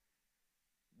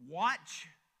watch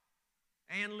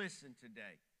and listen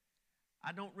today.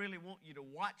 I don't really want you to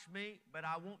watch me, but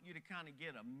I want you to kind of get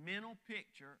a mental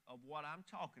picture of what I'm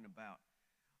talking about.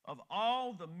 Of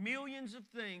all the millions of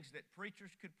things that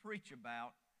preachers could preach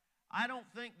about, I don't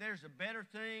think there's a better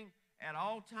thing at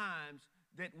all times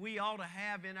that we ought to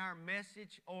have in our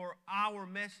message, or our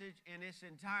message in its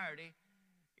entirety,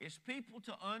 is people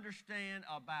to understand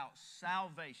about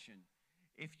salvation.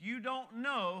 If you don't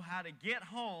know how to get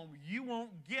home, you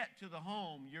won't get to the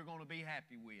home you're going to be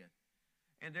happy with.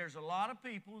 And there's a lot of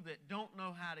people that don't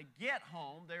know how to get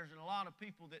home. There's a lot of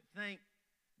people that think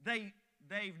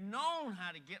they've known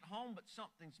how to get home, but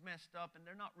something's messed up, and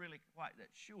they're not really quite that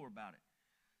sure about it.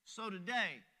 So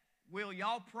today, will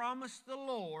y'all promise the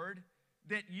Lord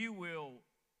that you will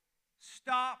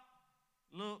stop,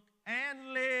 look,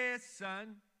 and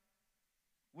listen?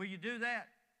 Will you do that?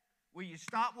 Will you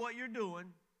stop what you're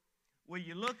doing? Will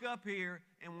you look up here,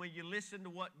 and will you listen to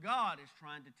what God is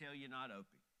trying to tell you, not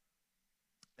Opie?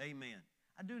 Amen.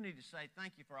 I do need to say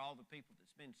thank you for all the people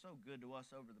that's been so good to us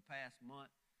over the past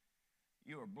month.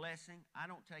 You're a blessing. I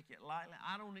don't take it lightly.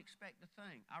 I don't expect a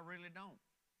thing. I really don't.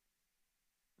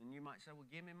 And you might say, well,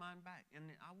 give me mine back. And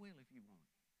I will if you want it.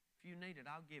 If you need it,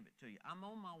 I'll give it to you. I'm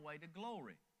on my way to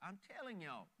glory. I'm telling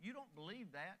y'all, you don't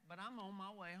believe that, but I'm on my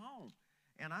way home.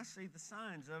 And I see the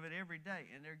signs of it every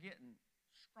day, and they're getting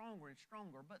stronger and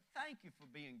stronger. But thank you for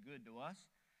being good to us.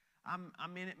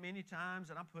 I'm in it many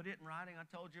times, and I put it in writing. I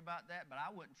told you about that, but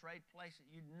I wouldn't trade places.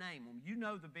 You'd name them. You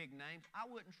know the big names. I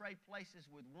wouldn't trade places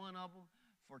with one of them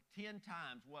for 10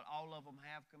 times what all of them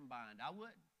have combined. I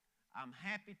wouldn't. I'm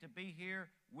happy to be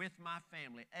here with my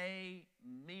family.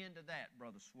 Amen to that,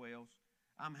 Brother Swells.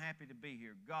 I'm happy to be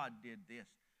here. God did this.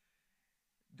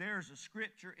 There's a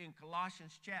scripture in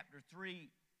Colossians chapter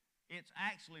 3. It's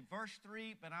actually verse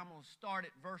 3, but I'm going to start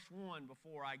at verse 1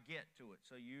 before I get to it.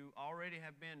 So you already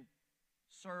have been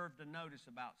served a notice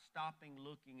about stopping,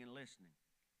 looking, and listening.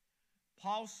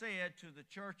 Paul said to the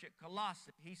church at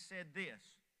Colossae, he said this.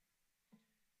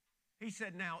 He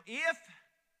said, now if,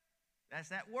 that's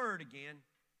that word again,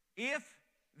 if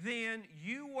then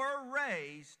you were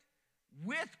raised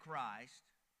with Christ,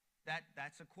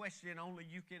 that's a question only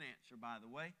you can answer, by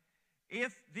the way.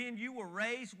 If then you were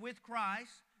raised with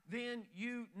Christ, then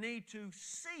you need to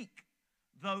seek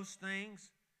those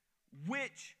things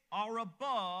which are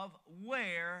above,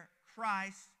 where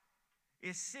Christ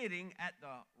is sitting at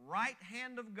the right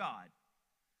hand of God.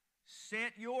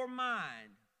 Set your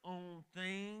mind on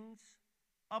things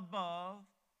above,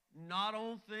 not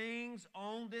on things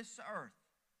on this earth.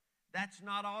 That's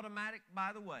not automatic,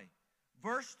 by the way.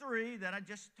 Verse 3 that I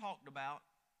just talked about,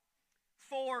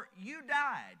 for you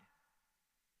died.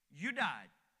 You died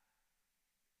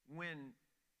when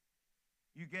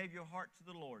you gave your heart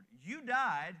to the Lord. You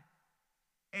died,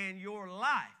 and your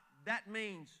life, that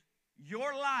means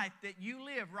your life that you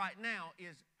live right now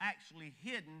is actually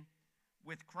hidden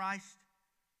with Christ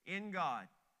in God.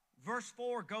 Verse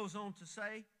 4 goes on to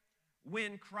say,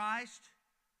 when Christ,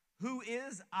 who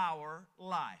is our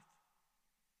life,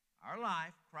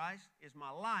 Christ is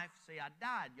my life. See, I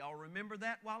died. Y'all remember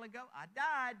that a while ago? I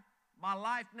died. My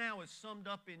life now is summed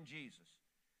up in Jesus.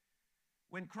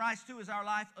 When Christ, who is our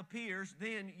life, appears,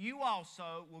 then you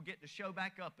also will get to show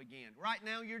back up again. Right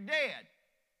now, you're dead.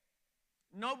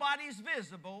 Nobody's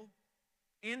visible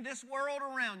in this world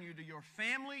around you, to your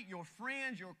family, your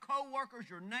friends, your co-workers,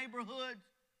 your neighborhoods,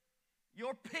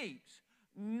 your peeps.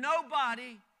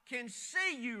 Nobody can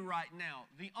see you right now.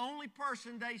 The only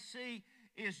person they see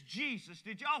is Jesus.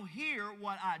 Did y'all hear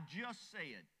what I just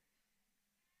said?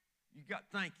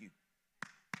 Thank you.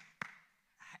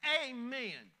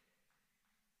 Amen.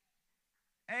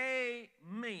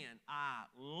 Amen. I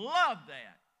love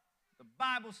that. The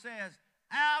Bible says,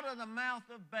 out of the mouth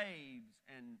of babes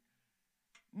and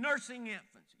nursing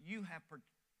infants, you have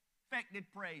perfected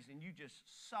praise, and you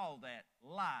just saw that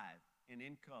live and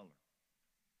in color.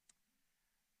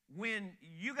 When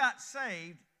you got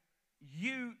saved,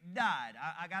 you died.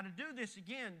 I got to do this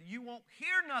again. You won't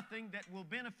hear nothing that will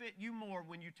benefit you more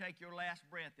when you take your last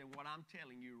breath than what I'm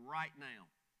telling you right now.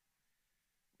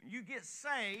 When you get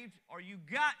saved, or you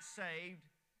got saved,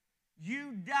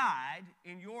 you died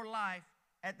in your life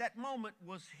at that moment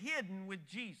was hidden with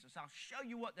Jesus. I'll show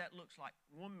you what that looks like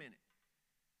in 1 minute.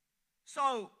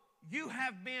 So you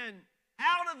have been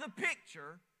out of the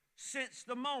picture since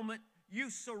the moment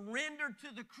you surrendered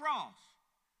to the cross.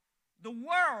 The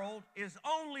world is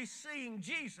only seeing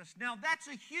Jesus. Now that's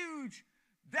a huge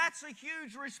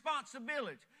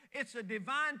responsibility. It's a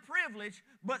divine privilege,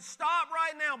 but stop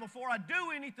right now before I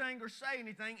do anything or say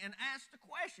anything and ask the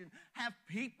question, have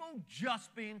people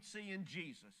just been seeing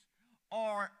Jesus?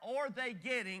 or are they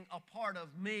getting a part of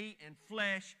me and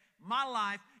flesh, my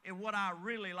life, and what I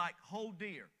really like hold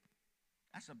dear?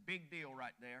 That's a big deal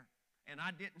right there. And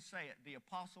I didn't say it. The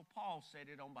Apostle Paul said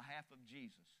it on behalf of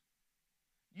Jesus.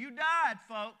 You died,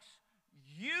 folks.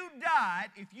 You died.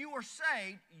 If you were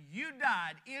saved, you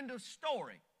died. End of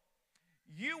story.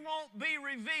 You won't be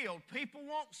revealed. People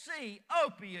won't see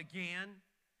Opie again.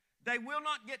 They will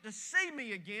not get to see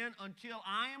me again until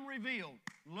I am revealed.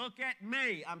 Look at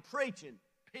me. I'm preaching.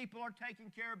 People are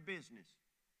taking care of business.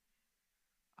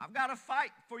 I've got to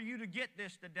fight for you to get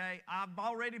this today. I've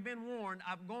already been warned.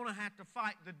 I'm going to have to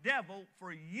fight the devil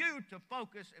for you to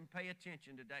focus and pay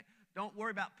attention today. Don't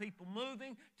worry about people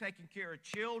moving, taking care of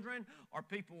children, or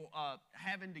people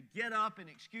having to get up and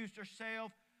excuse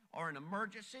themselves, or an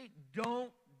emergency.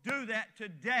 Don't do that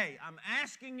today. I'm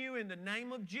asking you in the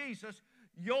name of Jesus,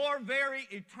 your very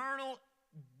eternal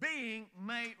being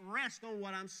may rest on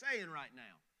what I'm saying right now.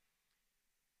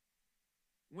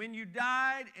 When you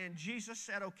died and Jesus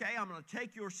said, okay, I'm going to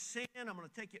take your sin, I'm going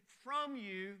to take it from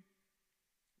you,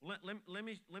 let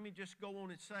me just go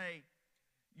on and say,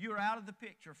 you're out of the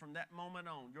picture from that moment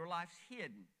on. Your life's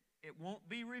hidden. It won't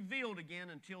be revealed again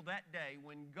until that day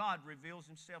when God reveals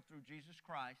himself through Jesus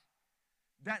Christ.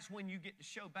 That's when you get to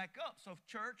show back up. So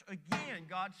church, again,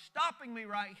 God's stopping me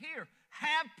right here.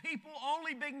 Have people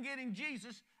only been getting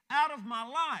Jesus out of my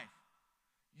life?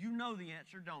 You know the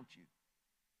answer, don't you?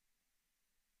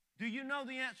 Do you know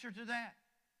the answer to that?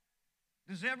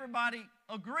 Does everybody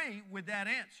agree with that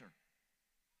answer?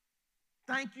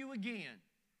 Thank you again.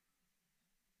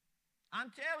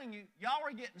 I'm telling you, y'all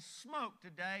are getting smoked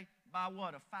today by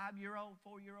what, a 5-year-old,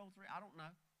 4-year-old, I don't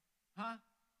know. Huh?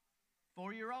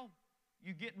 4-year-old?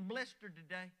 You getting blistered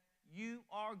today. You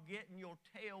are getting your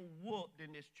tail whooped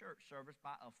in this church service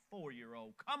by a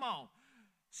 4-year-old. Come on.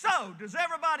 So, does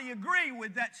everybody agree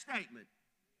with that statement?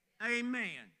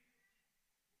 Amen.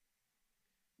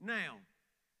 Now,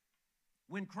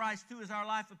 when Christ who is our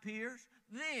life appears,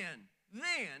 then,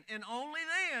 and only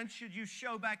then should you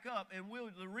show back up, and will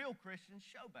the real Christians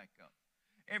show back up.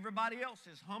 Everybody else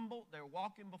is humble. They're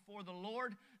walking before the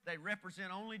Lord. They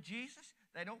represent only Jesus.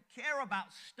 They don't care about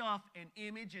stuff and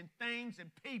image and things and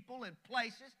people and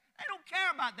places. They don't care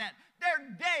about that.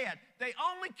 They're dead. They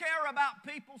only care about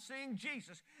people seeing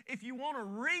Jesus. If you want to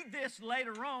read this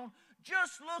later on,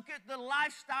 just look at the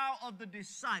lifestyle of the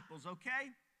disciples, okay?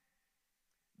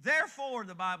 Therefore,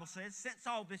 the Bible says, since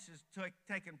all this is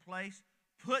taken place,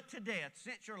 put to death.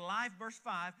 Since your life, verse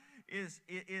 5, is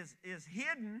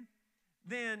hidden,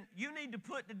 then you need to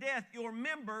put to death your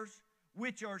members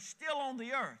which are still on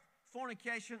the earth.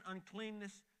 Fornication,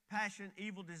 uncleanness, passion,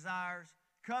 evil desires,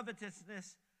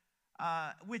 covetousness,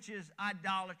 which is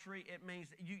idolatry. It means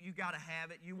you got to have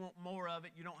it. You want more of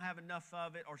it. You don't have enough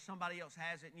of it, or somebody else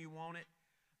has it and you want it.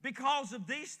 Because of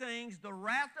these things, the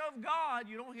wrath of God,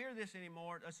 you don't hear this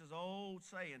anymore, this is an old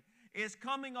saying, is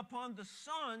coming upon the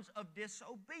sons of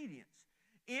disobedience,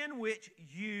 in which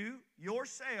you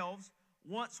yourselves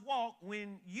once walked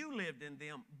when you lived in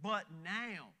them. But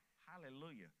now,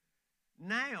 hallelujah,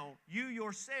 now you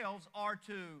yourselves are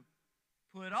to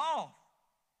put off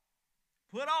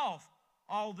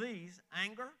all these: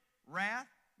 anger, wrath,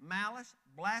 malice,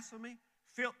 blasphemy,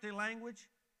 filthy language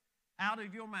out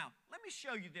of your mouth. Let me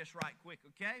show you this right quick,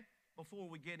 okay, before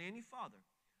we get any further.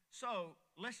 So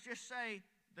let's just say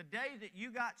the day that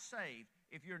you got saved,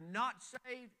 if you're not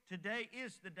saved, today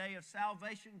is the day of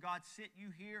salvation. God sent you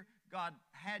here. God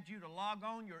had you to log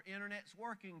on. Your internet's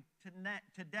working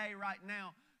today, right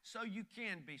now, so you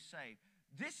can be saved.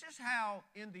 This is how,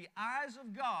 in the eyes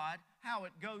of God, how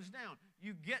it goes down.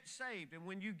 You get saved, and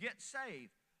when you get saved,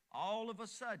 all of a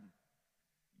sudden,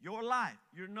 your life,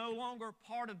 you're no longer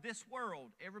part of this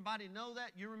world. Everybody know that?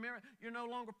 You remember? You're no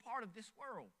longer part of this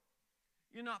world.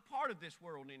 You're not part of this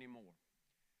world anymore.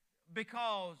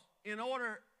 Because in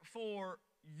order for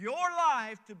your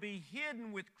life to be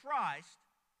hidden with Christ,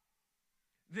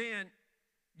 then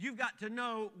you've got to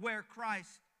know where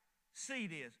Christ's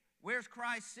seat is. Where's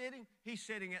Christ sitting? He's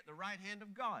sitting at the right hand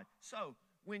of God. So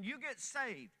when you get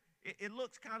saved, it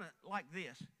looks kind of like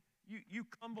this. You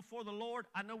come before the Lord.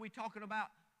 I know we talk about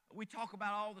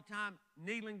all the time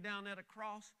kneeling down at a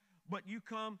cross, but you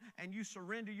come and you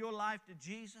surrender your life to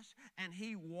Jesus, and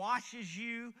He washes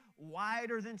you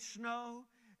whiter than snow,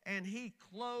 and He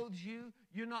clothes you.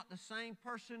 You're not the same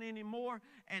person anymore,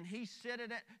 and He's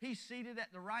seated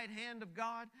at the right hand of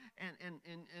God,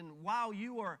 and while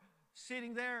you are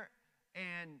sitting there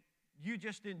and you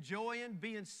just enjoying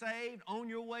being saved on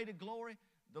your way to glory,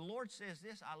 the Lord says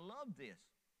this, I love this.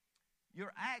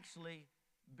 You're actually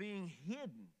being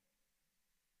hidden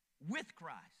with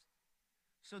Christ.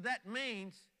 So that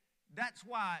means that's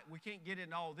why we can't get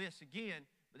into all this again,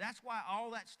 but that's why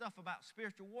all that stuff about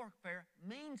spiritual warfare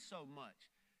means so much.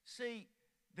 See,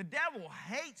 the devil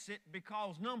hates it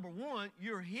because, number one,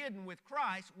 you're hidden with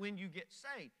Christ when you get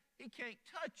saved. He can't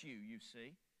touch you, you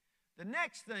see. The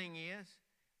next thing is,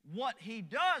 what he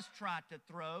does try to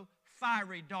throw,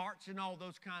 fiery darts and all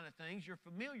those kind of things you're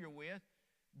familiar with,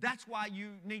 that's why you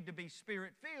need to be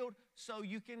Spirit-filled so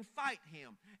you can fight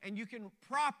him. And you can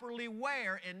properly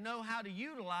wear and know how to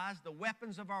utilize the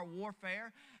weapons of our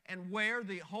warfare and wear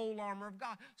the whole armor of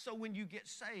God. So when you get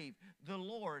saved, the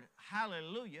Lord,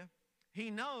 hallelujah,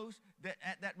 he knows that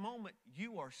at that moment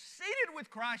you are seated with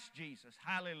Christ Jesus,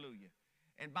 hallelujah.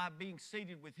 And by being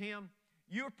seated with him,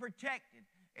 you're protected.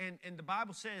 And the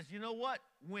Bible says, you know what?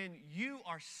 When you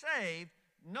are saved,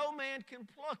 no man can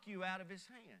pluck you out of his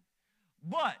hand.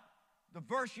 But the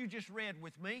verse you just read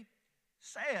with me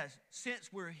says, since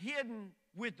we're hidden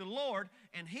with the Lord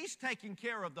and he's taking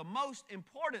care of the most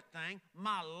important thing,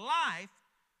 my life,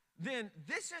 then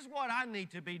this is what I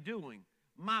need to be doing.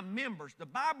 My members, the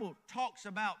Bible talks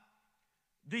about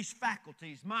these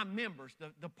faculties, my members,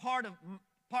 the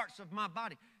parts of my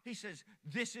body. He says,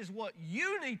 this is what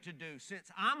you need to do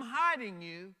since I'm hiding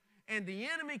you and the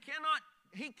enemy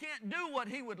can't do what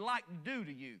he would like to do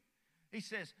to you. He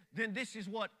says, then this is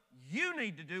what you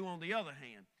need to do on the other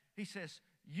hand. He says,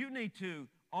 you need to,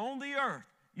 on the earth,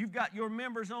 you've got your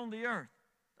members on the earth.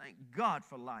 Thank God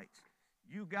for lights.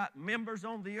 You got members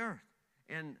on the earth.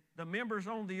 And the members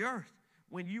on the earth,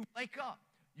 when you wake up,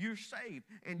 you're saved.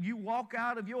 And you walk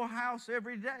out of your house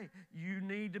every day, you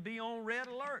need to be on red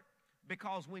alert.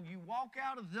 Because when you walk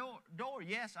out of the door,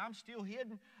 yes, I'm still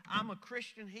hidden. I'm a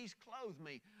Christian. He's clothed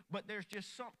me. But there's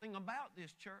just something about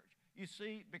this church. You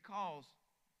see, because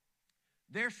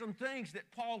there's some things that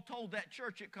Paul told that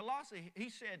church at Colossae. He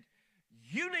said,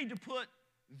 you need to put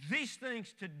these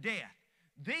things to death.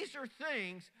 These are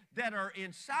things that are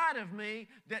inside of me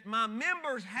that my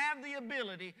members have the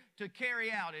ability to carry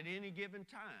out at any given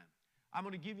time. I'm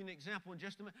going to give you an example in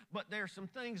just a minute, but there are some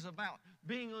things about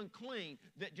being unclean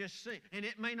that just seem, and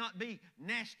it may not be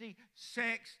nasty,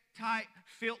 sex type,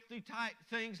 filthy type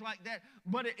things like that,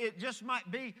 but it just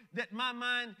might be that my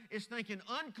mind is thinking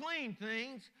unclean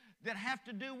things that have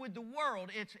to do with the world.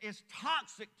 It's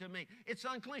toxic to me. It's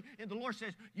unclean. And the Lord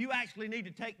says, you actually need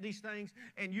to take these things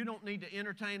and you don't need to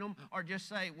entertain them or just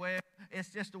say, well, it's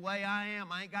just the way I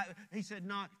am. I ain't got. He said,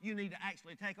 no, you need to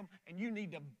actually take them and you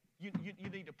need to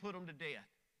put them to death.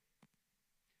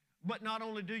 But not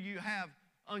only do you have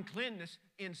uncleanness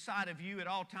inside of you at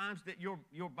all times that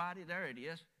your body, there it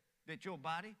is, that your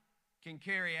body can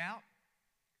carry out.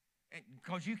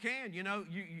 Because you can, you know,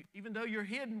 even though you're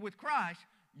hidden with Christ,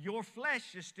 your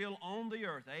flesh is still on the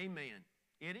earth. Amen.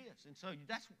 It is. And so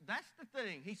that's the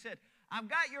thing. He said, I've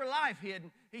got your life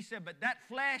hidden. He said, but that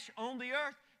flesh on the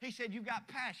earth, he said, you've got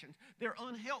passions. They're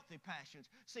unhealthy passions.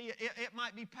 See, it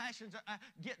might be passions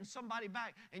getting somebody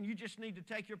back, and you just need to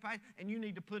take your passion and you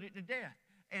need to put it to death.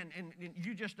 And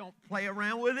you just don't play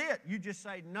around with it. You just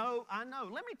say, no, I know.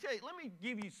 Let me tell you, let me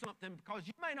give you something because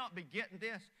you may not be getting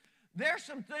this. There's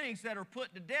some things that are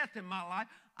put to death in my life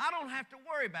I don't have to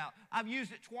worry about. I've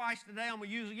used it twice today. I'm going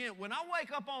to use it again. When I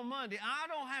wake up on Monday, I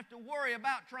don't have to worry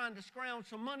about trying to scrounge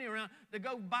some money around to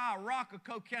go buy a rock of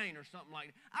cocaine or something like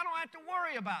that. I don't have to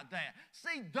worry about that.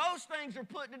 See, those things are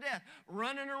put to death.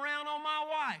 Running around on my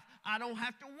wife, I don't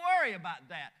have to worry about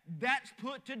that. That's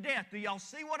put to death. Do y'all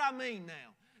see what I mean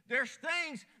now? There's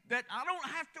things that I don't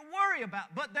have to worry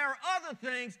about, but there are other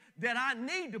things that I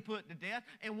need to put to death,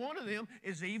 and one of them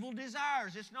is evil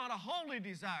desires. It's not a holy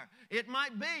desire. It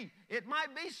might be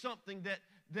something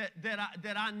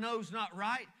that I know is not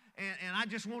right, and I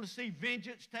just want to see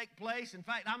vengeance take place. In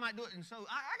fact, I might do it, and so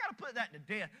I got to put that to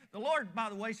death. The Lord, by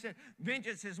the way, said,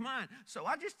 vengeance is mine. So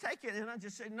I just take it, and I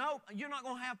just say, no, you're not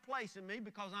going to have place in me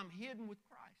because I'm hidden with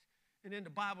Christ. And then the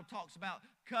Bible talks about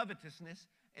covetousness.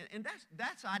 And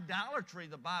that's idolatry,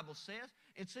 the Bible says.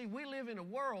 And see, we live in a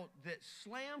world that's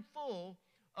slam full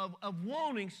of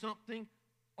wanting something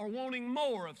or wanting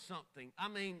more of something. I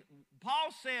mean, Paul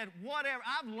said, whatever,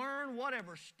 I've learned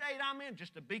whatever state I'm in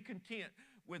just to be content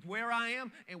with where I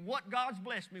am and what God's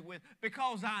blessed me with,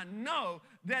 because I know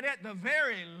that at the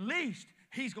very least,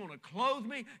 He's going to clothe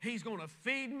me. He's going to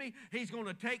feed me. He's going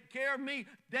to take care of me.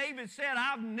 David said,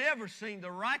 I've never seen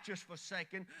the righteous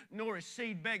forsaken, nor his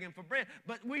seed begging for bread.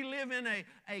 But we live in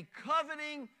a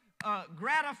coveting,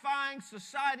 gratifying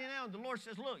society now. And the Lord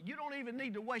says, look, you don't even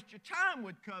need to waste your time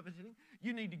with coveting.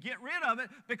 You need to get rid of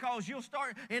it because you'll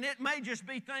start, and it may just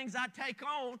be things I take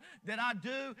on that I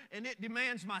do, and it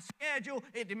demands my schedule,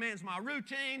 it demands my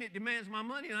routine, it demands my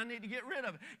money, and I need to get rid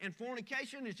of it. And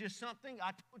fornication is just something,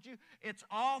 I told you, it's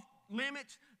off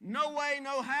limits, no way,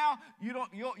 no how. You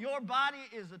don't, your body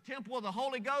is a temple of the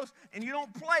Holy Ghost, and you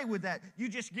don't play with that. You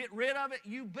just get rid of it.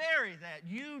 You bury that.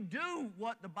 You do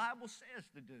what the Bible says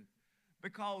to do,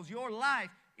 because your life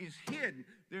is hidden.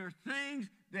 There are things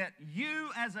that you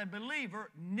as a believer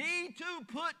need to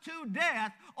put to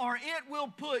death, or it will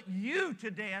put you to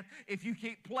death if you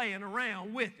keep playing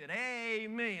around with it.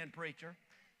 Amen, preacher.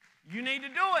 You need to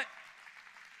do it.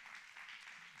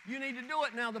 You need to do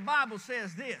it. Now, the Bible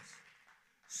says this.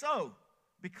 So,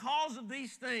 because of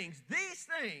these things,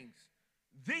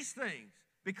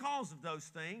 because of those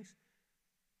things,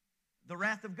 the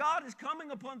wrath of God is coming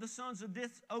upon the sons of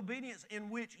disobedience, in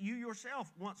which you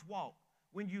yourself once walked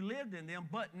when you lived in them.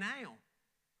 But now,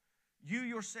 you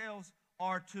yourselves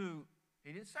are to,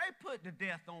 he didn't say put to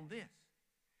death on this.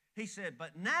 He said,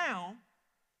 but now,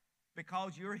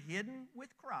 because you're hidden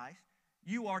with Christ,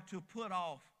 you are to put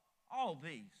off all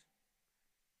these: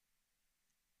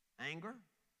 anger,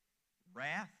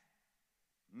 wrath,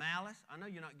 malice. I know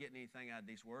you're not getting anything out of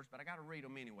these words, but I got to read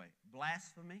them anyway.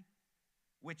 Blasphemy,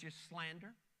 which is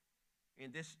slander.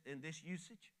 In this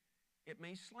usage, it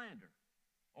means slander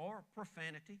or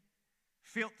profanity.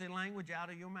 Filthy language out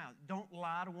of your mouth. Don't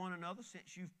lie to one another,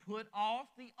 since you've put off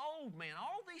the old man.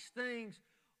 All these things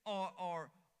are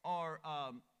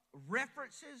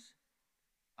references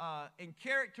and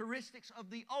characteristics of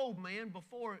the old man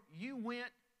before you went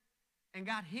and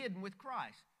got hidden with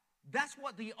Christ. That's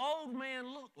what the old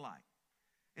man looked like.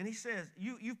 And he says,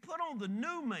 you've put on the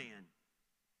new man.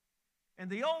 And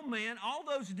the old man, all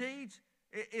those deeds,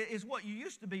 is what you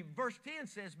used to be. Verse 10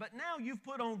 says, but now you've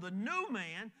put on the new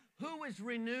man, who is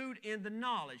renewed in the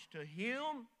knowledge. To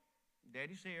him,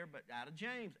 Daddy's here, but out of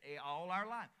James, all our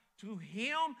life. To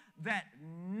him that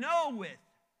knoweth,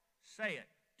 say it,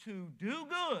 to do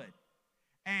good,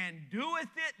 and doeth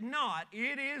it not,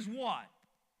 it is what?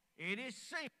 It is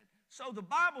sin. So the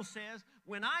Bible says,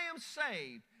 when I am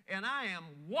saved, and I am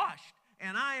washed,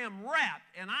 and I am wrapped,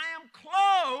 and I am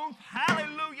clothed,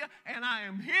 hallelujah, and I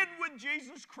am hid with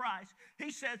Jesus Christ, he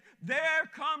says, there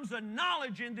comes a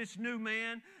knowledge in this new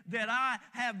man that I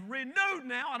have renewed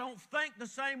now. I don't think the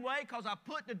same way because I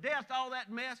put to death all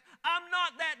that mess. I'm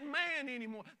not that man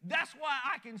anymore. That's why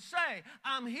I can say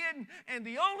I'm hidden, and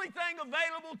the only thing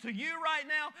available to you right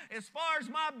now, as far as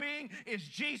my being, is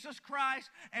Jesus Christ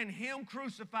and him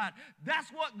crucified. That's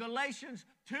what Galatians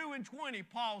 2:20,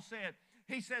 Paul said.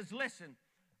 He says, listen,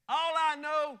 all I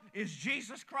know is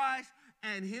Jesus Christ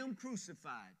and him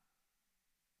crucified.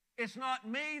 It's not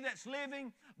me that's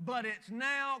living, but it's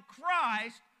now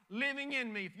Christ living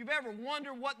in me. If you've ever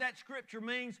wondered what that scripture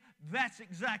means, that's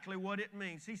exactly what it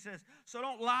means. He says, so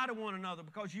don't lie to one another,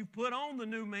 because you've put on the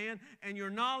new man, and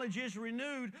your knowledge is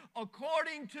renewed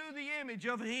according to the image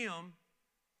of him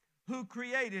who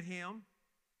created him,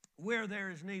 where there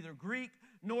is neither Greek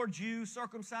nor Jew,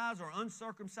 circumcised or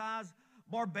uncircumcised,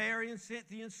 barbarian,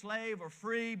 Scythian, slave, or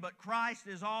free, but Christ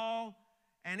is all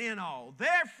and in all.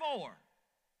 Therefore,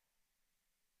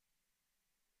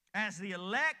 as the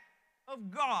elect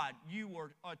of God, you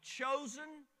were a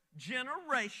chosen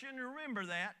generation. Remember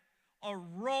that. A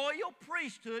royal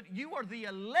priesthood. You are the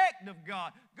elect of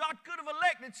God. God could have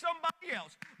elected somebody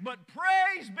else, but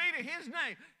praise be to his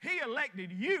name. He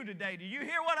elected you today. Do you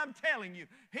hear what I'm telling you?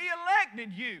 He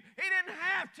elected you. He didn't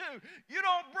have to. You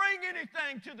don't bring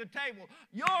anything to the table.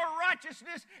 Your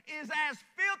righteousness is as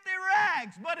filthy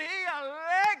rags, but he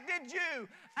elected you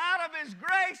out of his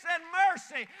grace and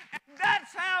mercy. And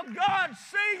that's how God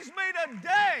sees me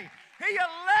today. He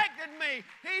elected me.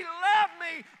 He loved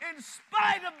me in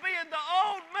spite of being the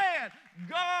old man.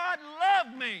 God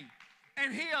loved me,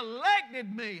 and he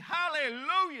elected me.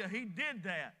 Hallelujah. He did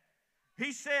that.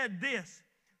 He said this,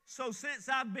 so since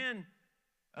I've been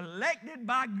elected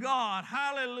by God,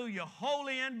 hallelujah,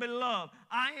 holy and beloved,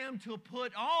 I am to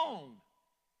put on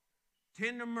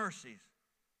tender mercies,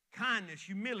 kindness,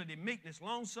 humility, meekness,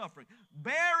 long-suffering,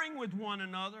 bearing with one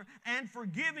another, and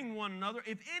forgiving one another.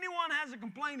 If anyone has a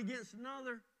complaint against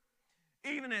another,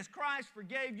 even as Christ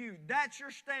forgave you, that's your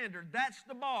standard. That's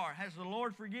the bar. Has the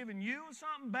Lord forgiven you of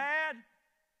something bad?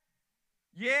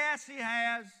 Yes, he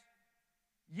has.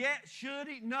 Yeah, should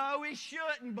he? No, he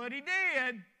shouldn't, but he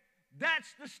did. That's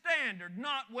the standard.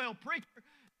 Not, well, preacher,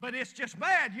 but it's just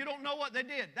bad. You don't know what they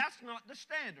did. That's not the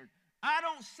standard. I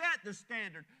don't set the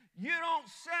standard. You don't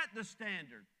set the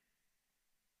standard.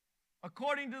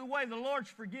 According to the way the Lord's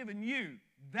forgiven you,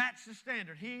 that's the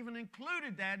standard. He even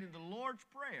included that in the Lord's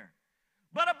Prayer.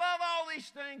 But above all these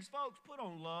things, folks, put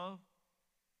on love,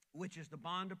 which is the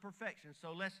bond of perfection.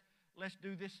 So let's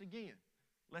do this again.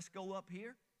 Let's go up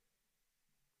here,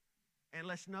 and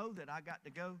let's know that I got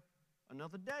to go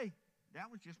another day. That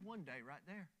was just one day right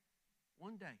there.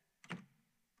 One day.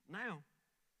 Now,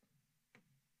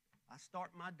 I start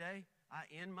my day, I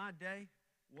end my day,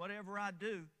 whatever I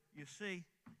do, you see,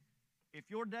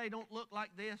 if your day don't look like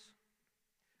this,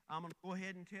 I'm going to go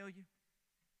ahead and tell you,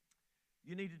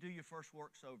 you need to do your first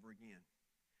works over again.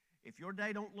 If your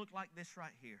day don't look like this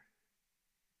right here,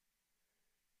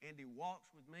 and he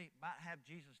walks with me, about to have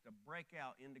Jesus to break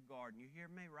out in the garden. You hear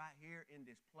me? Right here in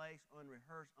this place,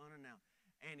 unrehearsed, unannounced.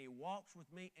 And he walks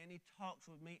with me, and he talks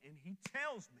with me, and he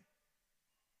tells me,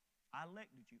 I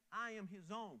elected you. I am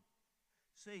his own.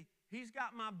 See, he's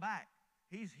got my back.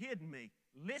 He's hidden me.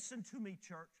 Listen to me,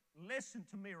 church. Listen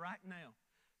to me right now.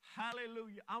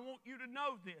 Hallelujah. I want you to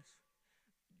know this.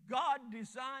 God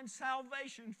designed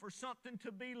salvation for something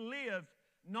to be lived,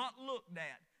 not looked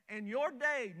at. And your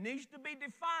day needs to be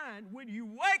defined when you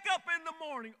wake up in the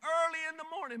morning, early in the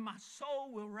morning, my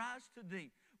soul will rise to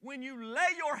thee. When you lay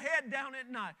your head down at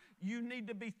night, you need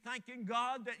to be thanking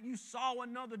God that you saw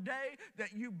another day,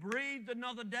 that you breathed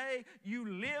another day, you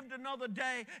lived another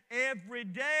day, every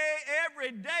day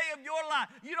of your life.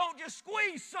 You don't just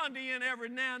squeeze Sunday in every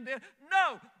now and then.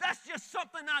 No, that's just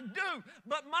something I do.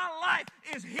 But my life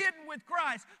is hidden with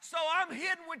Christ. So I'm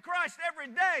hidden with Christ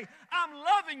every day. I'm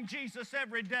loving Jesus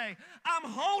every day. I'm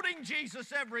holding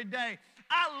Jesus every day.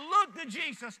 I look to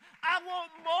Jesus. I want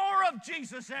more of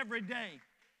Jesus every day.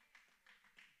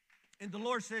 And the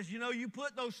Lord says, you know, you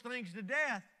put those things to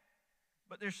death,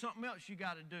 but there's something else you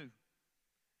got to do.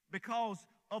 Because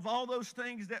of all those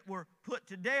things that were put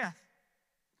to death,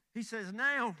 he says,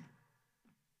 now,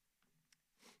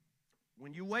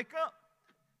 when you wake up,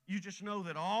 you just know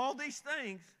that all these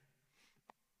things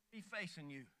be facing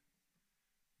you.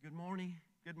 Good morning,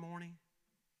 good morning.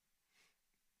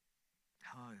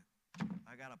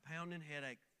 I got a pounding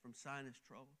headache from sinus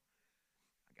trouble.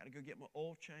 I got to go get my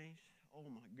oil changed. Oh,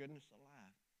 my goodness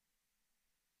alive.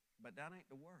 But that ain't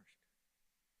the worst.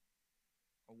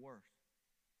 Or worse.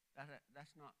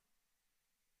 That's not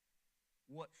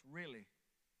what's really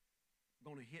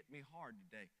going to hit me hard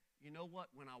today. You know what?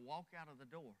 When I walk out of the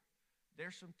door,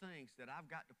 there's some things that I've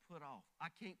got to put off.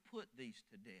 I can't put these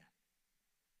to death.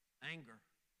 Anger.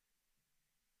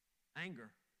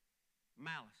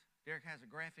 Malice. Derek has a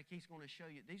graphic he's going to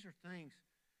show you. These are things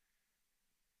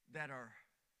that are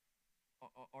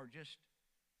just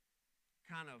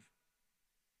kind of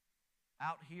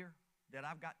out here that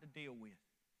I've got to deal with.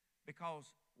 Because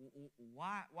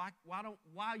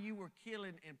why you were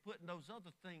killing and putting those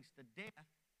other things to death,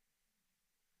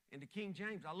 in the King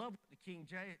James, I love what the King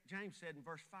James said in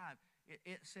verse 5.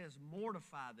 It says,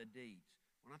 mortify the deeds.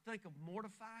 When I think of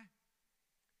mortify,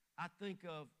 I think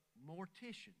of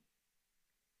mortician,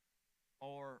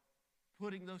 or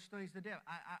putting those things to death.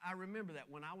 I remember that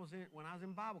when I was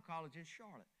in Bible college in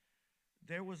Charlotte,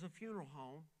 there was a funeral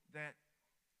home that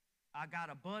I got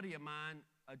a buddy of mine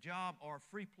a job or a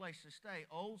free place to stay.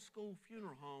 Old school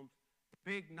funeral homes,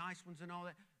 big, nice ones and all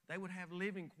that, they would have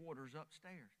living quarters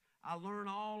upstairs. I learned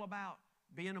all about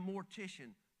being a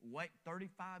mortician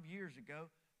 35 years ago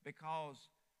because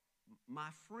my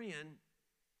friend,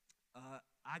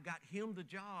 I got him the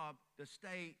job to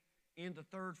stay in the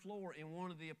third floor in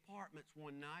one of the apartments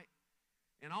one night,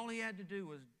 and all he had to do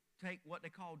was take what they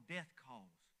call death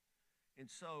calls. And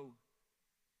so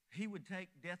he would take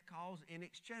death calls in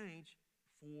exchange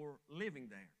for living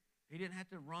there. He didn't have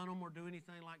to run them or do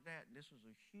anything like that. And this was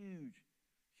a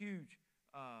huge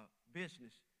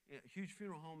business, a huge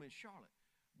funeral home in Charlotte.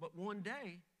 But one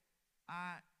day,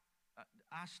 I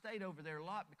stayed over there a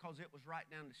lot because it was right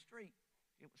down the street.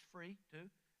 It was free, too.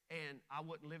 And I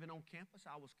wasn't living on campus.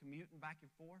 I was commuting back and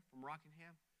forth from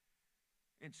Rockingham.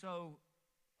 And so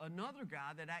another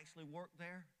guy that actually worked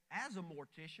there as a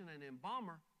mortician and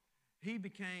embalmer, he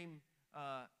became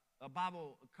a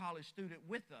Bible college student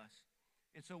with us.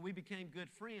 And so we became good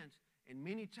friends. And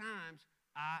many times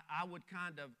I would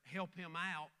kind of help him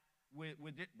out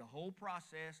with the whole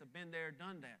process. I've been there,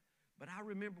 done that. But I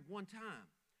remember one time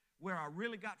where I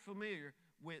really got familiar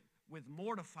with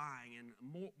mortifying and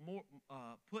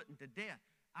putting to death.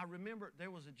 I remember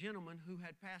there was a gentleman who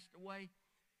had passed away,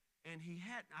 and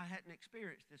I hadn't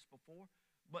experienced this before,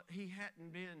 but he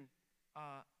hadn't been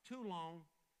too long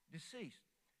deceased.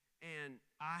 And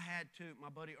my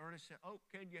buddy Ernest said, oh,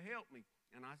 can you help me?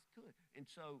 And I could. And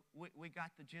so we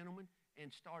got the gentleman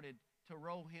and started to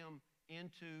roll him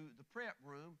into the prep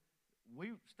room.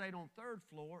 We stayed on third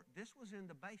floor. This was in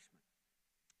the basement.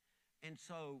 And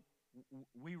so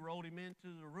we rolled him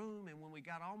into the room, and when we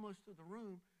got almost to the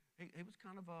room, he was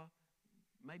kind of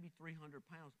maybe 300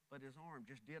 pounds, but his arm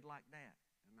just did like that.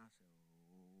 And I said,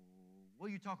 oh, what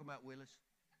are you talking about, Willis?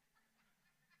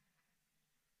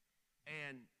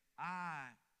 And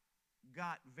I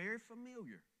got very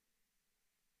familiar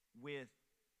with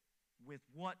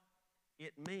what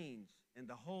it means and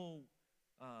the whole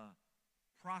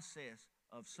process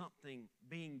of something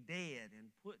being dead and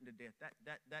put to death.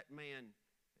 That man,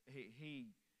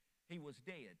 he was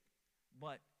dead,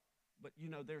 but you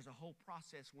know, there's a whole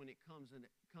process when it comes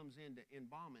into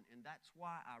embalming, and that's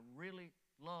why I really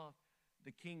love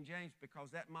the King James,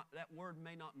 because that word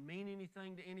may not mean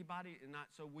anything to anybody, and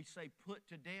so we say put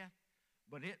to death,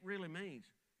 but it really means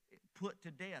put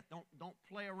to death. Don't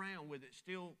play around with it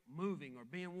still moving or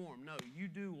being warm. No, you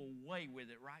do away with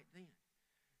it right then.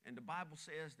 And the Bible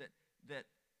says that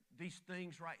these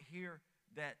things right here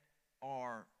that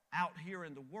are out here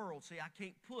in the world, see, I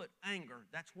can't put anger.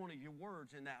 That's one of your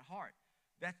words in that heart.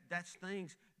 That's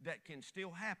things that can still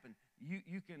happen.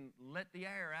 You can let the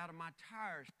air out of my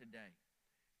tires today.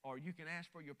 Or you can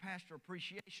ask for your pastor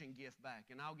appreciation gift back,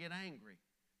 and I'll get angry.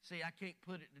 See, I can't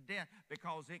put it to death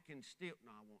because it can still...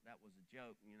 No, I won't. That was a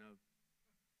joke, you know.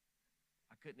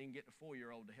 I couldn't even get the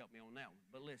 4-year-old to help me on that one.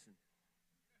 But listen,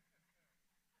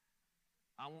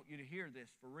 I want you to hear this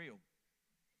for real.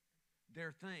 There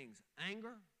are things,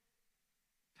 anger,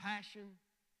 passion,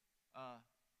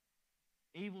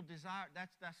 evil desire.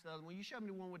 That's the other one. You showed me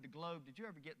the one with the globe. Did you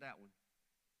ever get that one?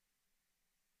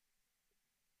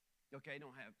 Okay,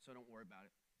 so don't worry about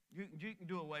it. You can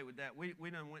do away with that.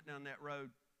 We done went down that road,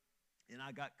 and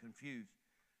I got confused.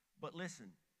 But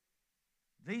listen,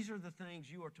 these are the things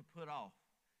you are to put off,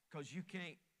 because you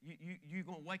can't. You're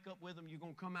going to wake up with them. You're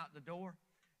going to come out the door,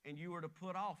 and you are to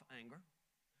put off anger.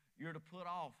 You're to put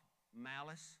off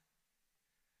malice.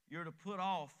 You're to put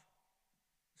off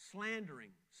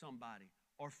slandering somebody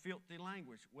or filthy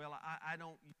language. Well, I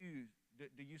don't use.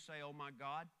 Do you say, "Oh my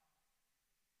God"?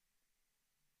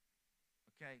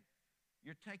 Okay,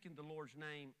 you're taking the Lord's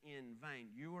name in vain.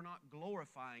 You are not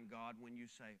glorifying God when you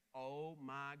say, "Oh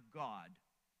my God."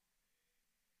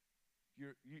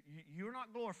 You're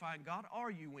not glorifying God, are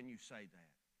you, when you say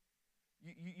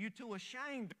that? You're too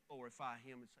ashamed to glorify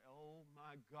Him and say, "Oh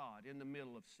my God," in the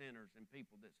middle of sinners and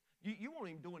people. You won't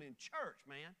even do it in church,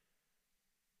 man.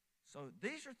 So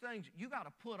these are things you got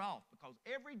to put off, because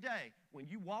every day when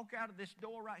you walk out of this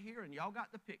door right here, and y'all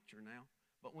got the picture now,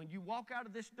 but when you walk out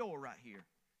of this door right here,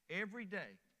 every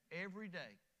day,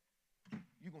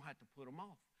 you're going to have to put them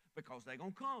off, because they're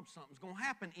going to come. Something's going to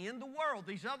happen in the world.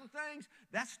 These other things,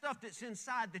 that's stuff that's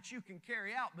inside that you can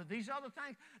carry out. But these other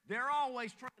things, they're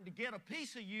always trying to get a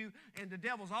piece of you, and the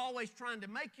devil's always trying to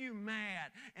make you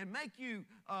mad and make you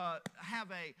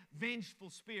have a vengeful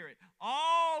spirit.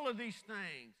 All of these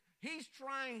things, he's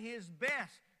trying his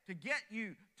best to get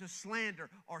you to slander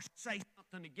or say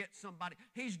something to get somebody.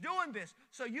 He's doing this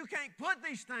so you can't put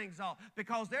these things off,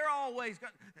 because they're always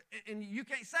and you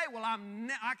can't say, "Well,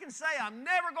 I can say I'm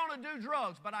never going to do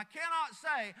drugs, but I cannot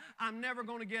say I'm never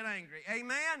going to get angry."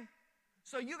 Amen?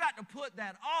 So you got to put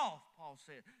that off, Paul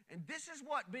said. And this is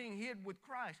what being hid with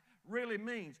Christ really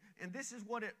means, and this is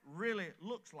what it really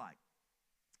looks like.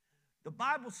 The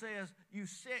Bible says you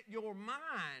set your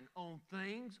mind on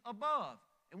things above.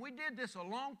 And we did this a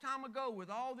long time ago with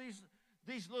all these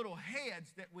little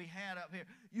heads that we had up here.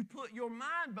 You put your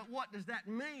mind, but what does that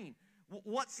mean?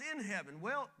 What's in heaven?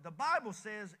 Well, the Bible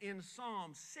says in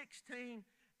Psalm 16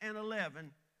 and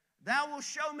 11, "Thou wilt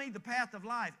show me the path of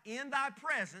life. In thy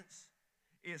presence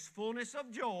is fullness of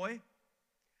joy.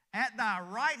 At thy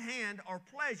right hand are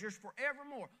pleasures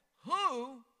forevermore."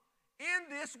 Who in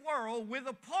this world with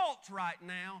a pulse right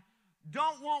now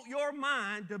don't want your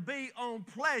mind to be on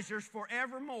pleasures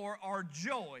forevermore or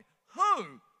joy?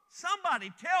 Who?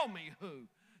 Somebody tell me who.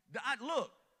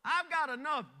 Look, I've got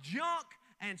enough junk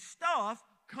and stuff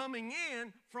coming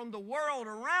in from the world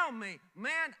around me.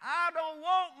 Man, I don't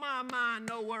want my mind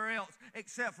nowhere else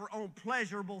except for on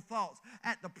pleasurable thoughts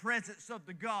at the presence of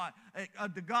the God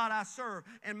I serve,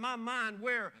 and my mind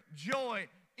where joy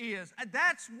is.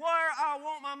 That's where I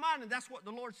want my mind, and that's what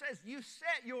the Lord says. You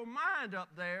set your mind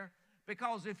up there,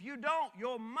 because if you don't,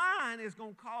 your mind is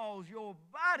going to cause your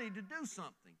body to do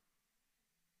something.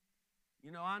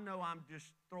 You know I'm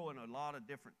just throwing a lot of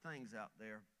different things out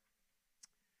there.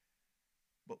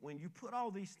 But when you put all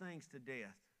these things to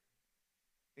death,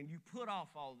 and you put off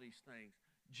all these things,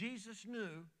 Jesus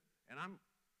knew,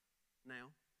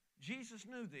 Jesus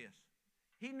knew this.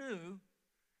 He knew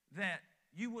that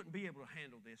you wouldn't be able to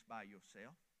handle this by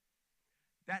yourself.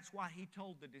 That's why he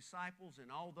told the disciples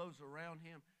and all those around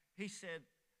him, he said,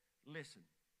 "Listen,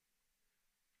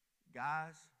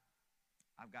 guys,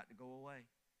 I've got to go away."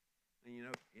 And you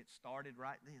know, it started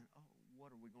right then. Oh,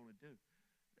 what are we going to do?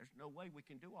 There's no way we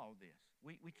can do all this.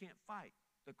 We can't fight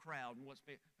the crowd and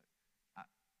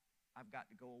I've got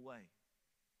to go away.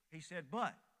 He said,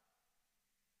 "But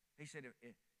He said,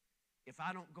 if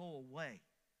I don't go away,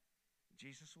 he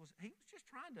was just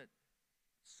trying to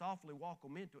softly walk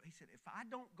them into it. He said, if I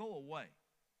don't go away,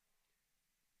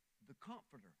 the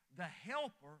Comforter, the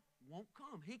Helper won't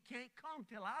come. He can't come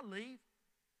till I leave.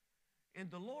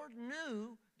 And the Lord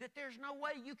knew that there's no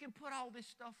way you can put all this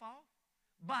stuff off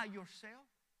by yourself.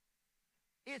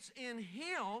 It's in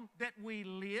Him that we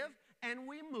live and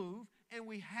we move and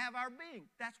we have our being.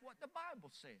 That's what the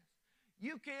Bible says.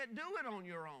 You can't do it on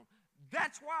your own.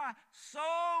 That's why so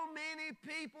many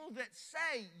people that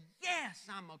say, yes,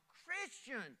 I'm a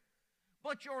Christian,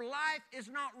 but your life is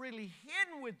not really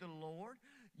hidden with the Lord.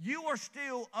 You are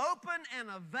still open and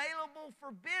available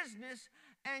for business,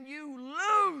 and you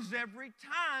lose every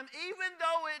time, even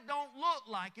though it don't look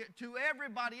like it to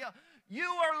everybody else. You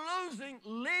are losing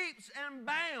leaps and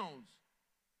bounds.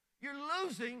 You're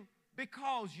losing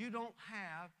because you don't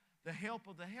have the help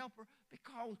of the Helper,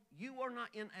 because you are not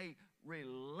in a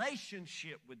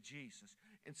relationship with Jesus.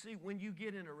 And see, when you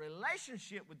get in a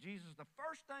relationship with Jesus, the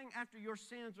first thing after your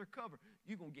sins are covered,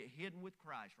 you're going to get hidden with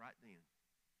Christ right then.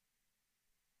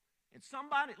 And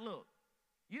somebody, look,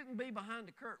 you can be behind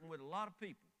the curtain with a lot of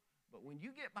people, but when you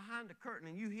get behind the curtain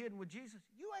and you hidden with Jesus,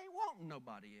 you ain't wanting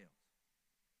nobody else.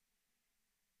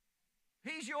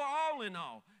 He's your all in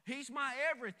all. He's my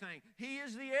everything. He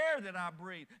is the air that I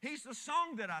breathe. He's the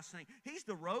song that I sing. He's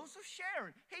the rose of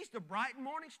Sharon. He's the bright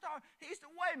morning star. He's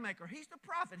the waymaker. He's the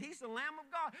prophet. He's the Lamb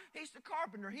of God. He's the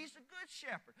carpenter. He's the good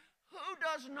shepherd. Who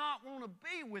does not want to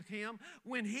be with Him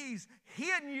when He's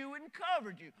hidden you and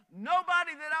covered you?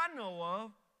 Nobody that I know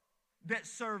of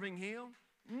that's serving Him.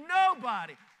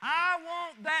 Nobody. I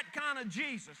want that kind of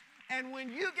Jesus. And when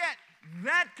you get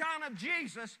that kind of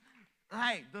Jesus,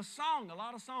 hey, a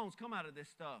lot of songs come out of this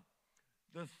stuff.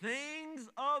 The things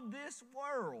of this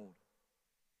world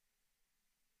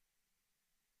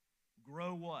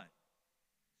grow what?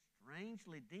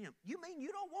 Strangely dim. You mean you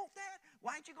don't want that?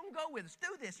 Why ain't you going to go with us?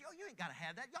 Do this. You ain't got to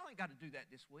have that. Y'all ain't got to do that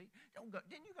this week. Don't go.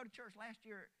 Didn't you go to church last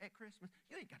year at Christmas?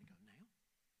 You ain't got to go now.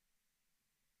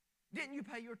 Didn't you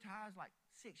pay your tithes like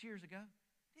 6 years ago?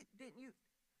 Didn't you?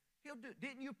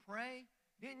 Didn't you pray?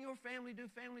 Didn't your family do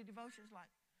family devotions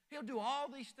like? He'll do all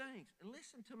these things. And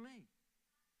listen to me.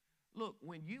 Look,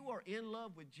 when you are in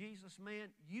love with Jesus, man,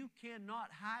 you cannot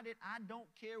hide it. I don't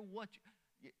care what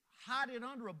you hide it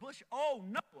under a bushel. Oh,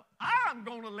 no, I'm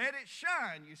going to let it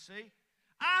shine, you see.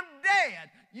 I'm dead.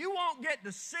 You won't get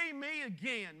to see me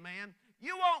again, man.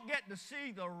 You won't get to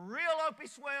see the real Opie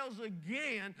Swells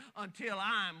again until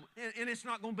and it's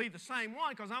not going to be the same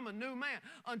one because I'm a new man,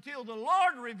 until the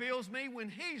Lord reveals me when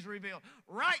He's revealed.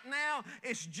 Right now,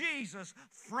 it's Jesus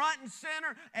front and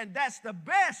center, and that's the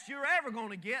best you're ever going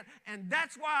to get, and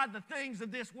that's why the things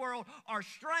of this world are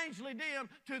strangely dim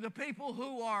to the people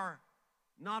who are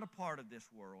not a part of this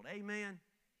world. Amen?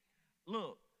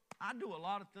 Look, I do a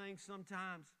lot of things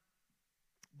sometimes,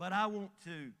 but I want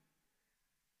to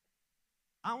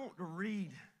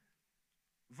read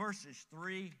verses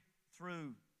 3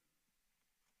 through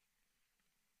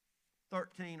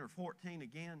 13 or 14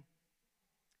 again.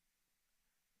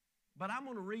 But I'm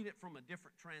going to read it from a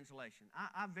different translation.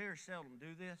 I very seldom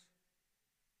do this.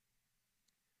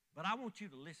 But I want you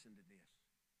to listen to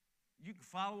this. You can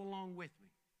follow along with me.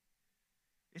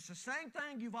 It's the same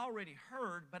thing you've already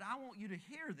heard, but I want you to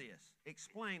hear this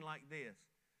explained like this.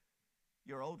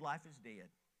 Your old life is dead.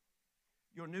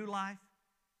 Your new life,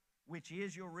 which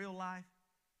is your real life,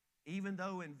 even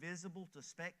though invisible to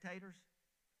spectators,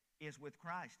 is with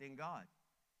Christ in God.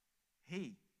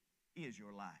 He is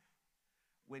your life.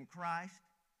 When Christ,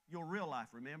 your real life,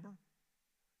 remember,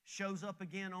 shows up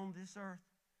again on this earth,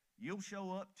 you'll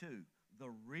show up too, the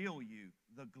real you,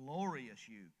 the glorious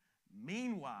you.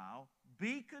 Meanwhile,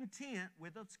 be content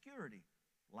with obscurity,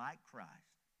 like Christ.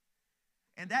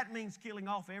 And that means killing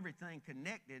off everything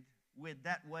connected with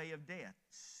that way of death.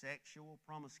 Sexual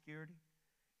promiscuity,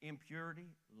 impurity,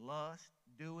 lust,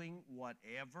 doing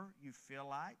whatever you feel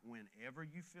like, whenever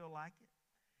you feel like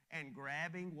it, and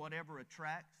grabbing whatever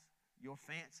attracts your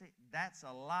fancy. That's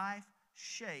a life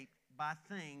shaped by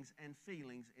things and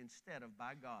feelings instead of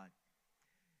by God.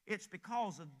 It's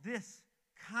because of this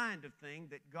kind of thing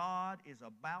that God is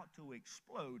about to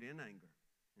explode in anger.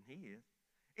 And He is.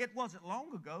 It wasn't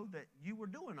long ago that you were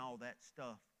doing all that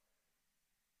stuff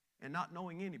and not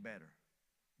knowing any better.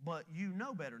 But you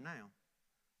know better now.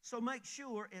 So make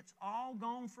sure it's all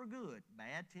gone for good.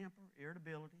 Bad temper,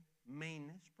 irritability,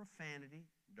 meanness, profanity,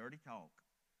 dirty talk.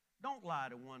 Don't lie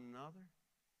to one another.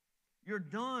 You're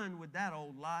done with that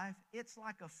old life. It's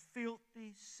like a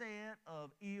filthy set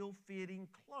of ill-fitting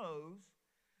clothes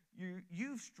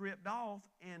you've stripped off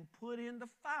and put in the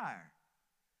fire.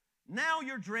 Now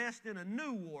you're dressed in a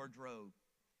new wardrobe.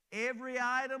 Every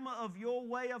item of your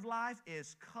way of life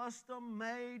is custom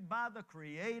made by the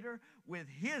Creator with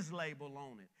His label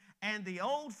on it. And the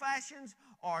old fashions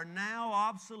are now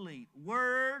obsolete.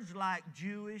 Words like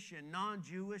Jewish and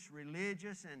non-Jewish,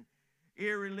 religious and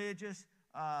irreligious,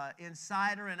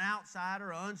 insider and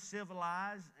outsider,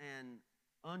 uncivilized and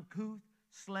uncouth,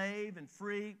 slave and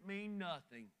free mean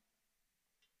nothing.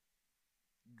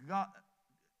 God,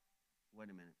 wait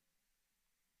a minute.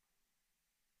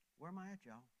 Where am I at,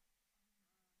 y'all?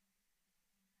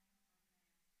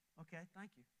 Okay, thank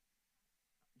you.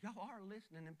 Y'all are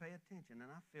listening and pay attention,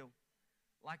 and I feel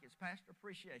like it's Pastor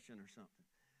Appreciation or something.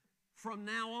 From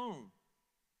now on,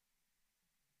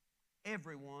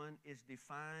 everyone is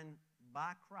defined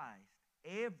by Christ.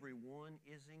 Everyone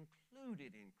is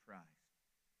included in Christ.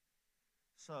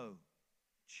 So,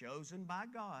 chosen by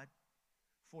God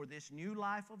for this new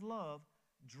life of love,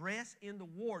 dress in the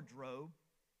wardrobe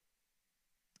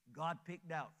God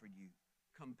picked out for you.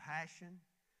 Compassion,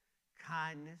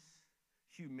 kindness,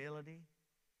 humility,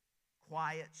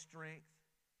 quiet strength,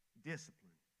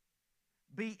 discipline.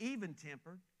 Be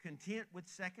even-tempered, content with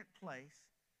second place,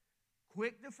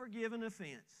 quick to forgive an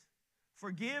offense.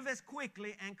 Forgive as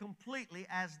quickly and completely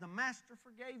as the Master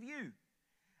forgave you.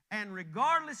 And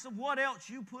regardless of what else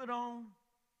you put on,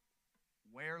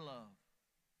 wear love.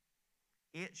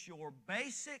 It's your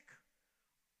basic,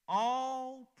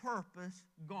 all-purpose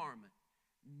garment.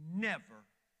 Never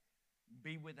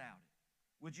be without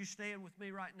it. Would you stand with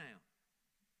me right now?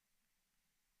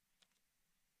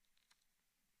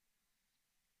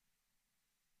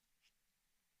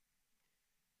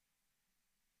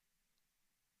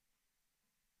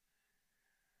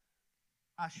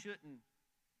 I shouldn't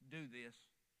do this,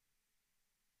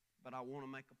 but I want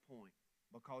to make a point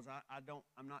because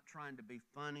I'm not trying to be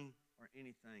funny or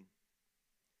anything.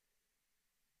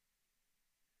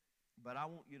 But I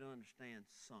want you to understand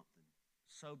something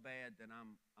so bad that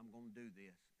I'm going to do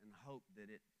this and hope that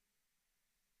it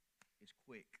is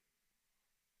quick.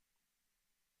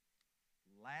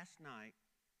 Last night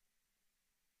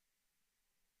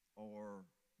or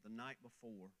the night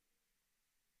before,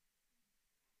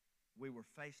 we were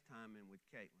FaceTiming with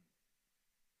Caitlin.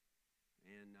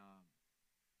 And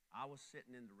I was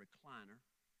sitting in the recliner,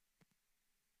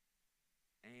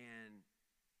 and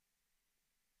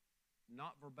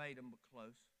not verbatim but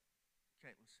close,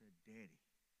 Caitlin said, "Daddy,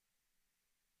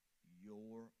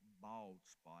 your bald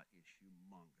spot is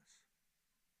humongous."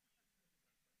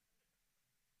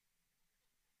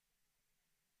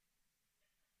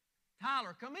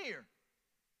 Tyler, come here.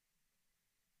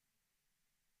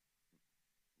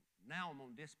 Now I'm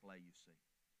on display, you see.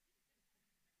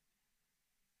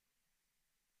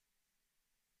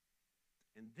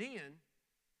 And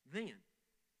then,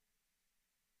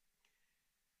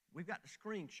 we've got to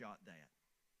screenshot that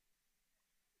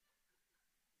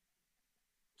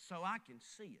so I can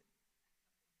see it.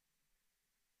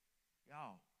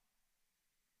 Y'all,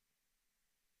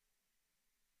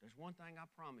 there's one thing I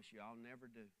promise you I'll never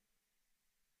do.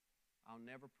 I'll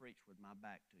never preach with my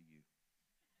back to you.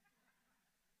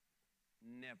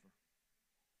 Never.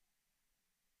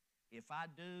 If I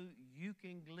do, you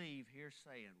can leave here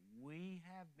saying, we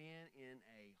have been in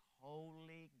a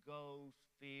Holy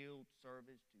Ghost-filled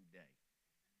service today.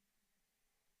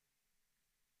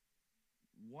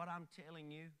 What I'm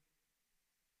telling you,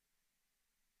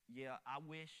 yeah, I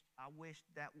wish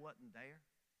that wasn't there.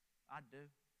 I do.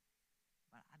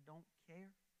 But I don't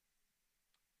care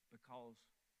because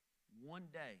one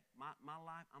day, my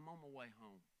life, I'm on my way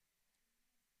home.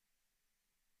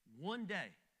 One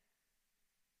day,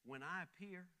 when I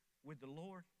appear with the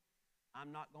Lord,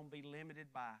 I'm not going to be limited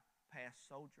by past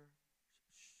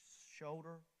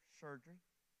shoulder surgery.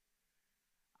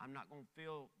 I'm not going to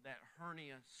feel that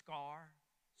hernia scar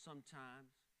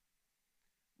sometimes.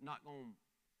 Not going to,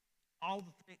 all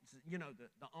the things, you know,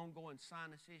 the ongoing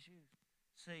sinus issues.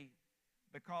 See,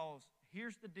 because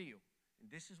here's the deal,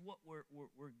 and this is what we're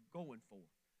going for.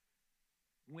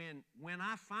 When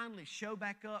I finally show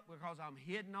back up, because I'm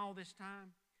hidden all this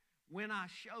time, when I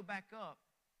show back up,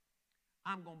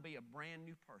 I'm going to be a brand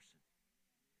new person.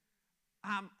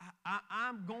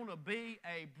 I'm going to be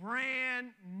a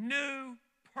brand new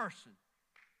person.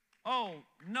 Oh,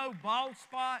 no bald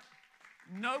spot,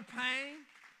 no pain.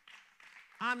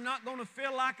 I'm not going to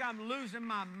feel like I'm losing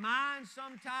my mind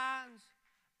sometimes.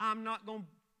 I'm not going to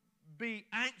be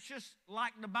anxious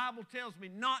like the Bible tells me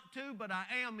not to, but I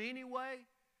am anyway.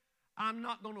 I'm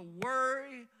not going to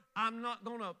worry. I'm not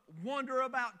going to wonder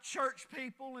about church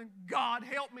people and God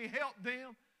help me help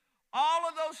them. all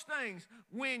of those things,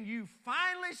 when you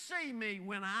finally see me,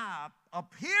 when I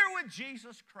appear with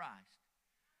Jesus Christ,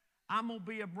 I'm going to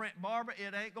be a Brent Barber.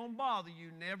 It ain't going to bother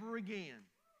you never again.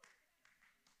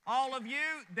 All of you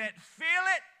that feel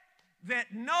it,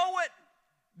 that know it,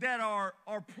 that are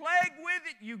plagued with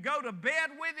it, you go to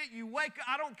bed with it, you wake up.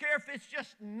 I don't care if it's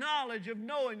just knowledge of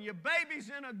knowing your baby's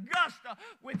in Augusta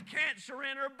with cancer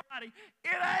in her body.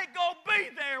 It ain't going to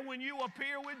be there when you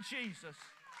appear with Jesus.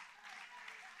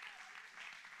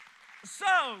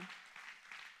 So,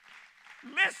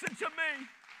 listen to me.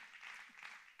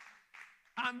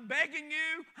 I'm begging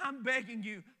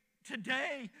you.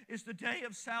 Today is the day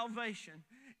of salvation.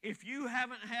 If you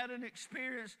haven't had an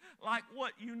experience like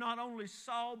what you not only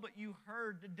saw, but you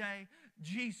heard today,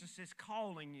 Jesus is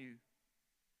calling you.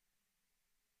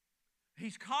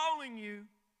 He's calling you,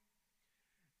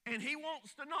 and He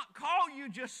wants to not call you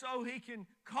just so He can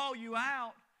call you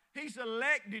out. He's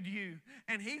elected you,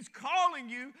 and He's calling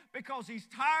you because He's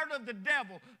tired of the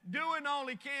devil doing all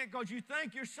he can because you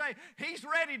think you're safe. He's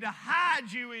ready to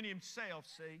hide you in Himself,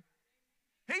 see?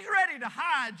 He's ready to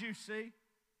hide you, see?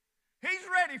 He's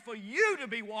ready for you to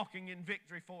be walking in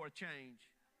victory for a change.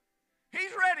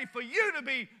 He's ready for you to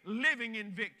be living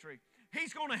in victory.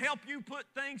 He's going to help you put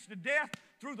things to death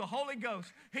through the Holy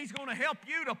Ghost. He's going to help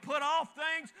you to put off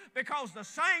things because the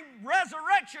same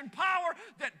resurrection power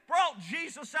that brought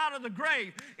Jesus out of the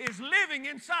grave is living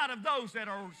inside of those that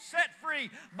are set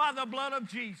free by the blood of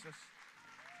Jesus.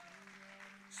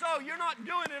 So you're not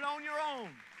doing it on your own.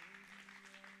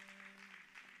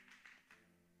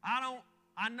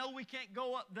 I know we can't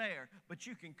go up there, but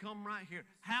you can come right here.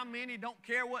 How many don't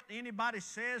care what anybody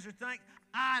says or thinks?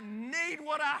 I need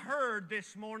what I heard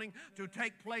this morning to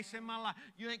take place in my life.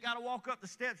 You ain't got to walk up the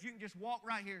steps. You can just walk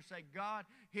right here and say, God,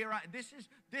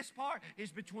 this part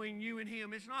is between you and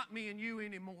Him. It's not me and you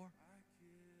anymore.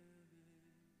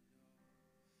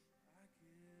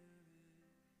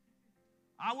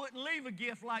 I wouldn't leave a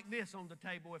gift like this on the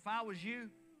table if I was you.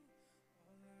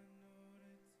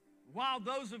 While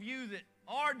those of you that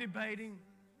are debating,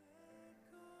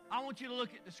 I want you to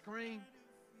look at the screen.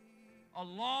 A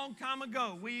long time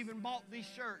ago, we even bought these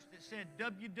shirts that said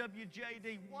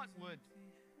WWJD. What would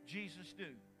Jesus do?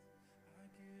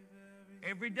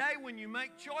 Every day when you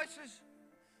make choices,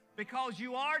 because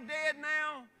you are dead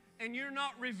now and you're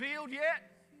not revealed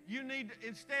yet, you need to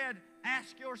instead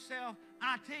ask yourself,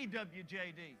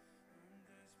 ITWJD.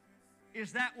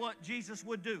 Is that what Jesus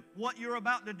would do? What you're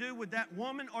about to do with that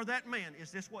woman or that man, is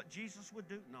this what Jesus would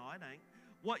do? No, it ain't.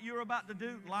 What you're about to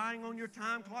do, lying on your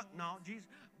time clock? No, Jesus.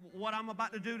 What I'm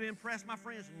about to do to impress my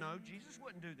friends? No, Jesus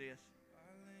wouldn't do this.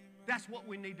 That's what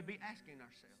we need to be asking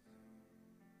ourselves.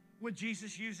 Would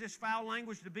Jesus use this foul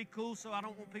language to be cool so I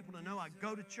don't want people to know I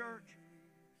go to church?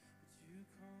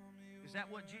 Is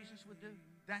that what Jesus would do?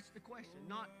 That's the question.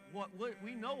 Not what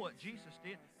we know what Jesus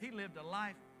did. He lived a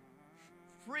life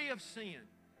free of sin.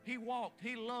 He walked,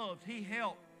 He loved, He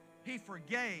helped, He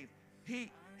forgave,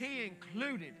 He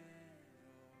included.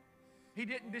 He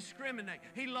didn't discriminate.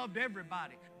 He loved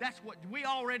everybody. That's what we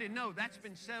already know. That's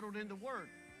been settled in the Word.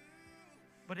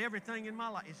 But everything in my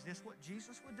life, is this what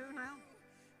Jesus would do now?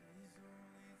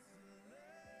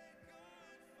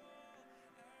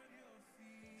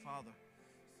 Father,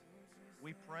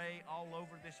 we pray all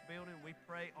over this building. We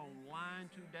pray online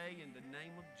today in the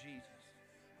name of Jesus.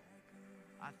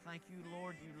 I thank you,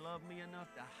 Lord, you love me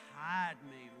enough to hide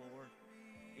me, Lord,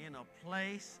 in a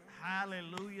place,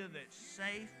 hallelujah, that's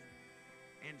safe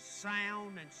and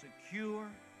sound and secure.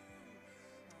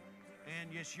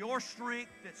 And it's your strength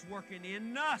that's working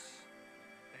in us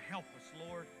to help us,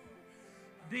 Lord,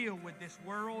 deal with this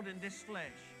world and this flesh.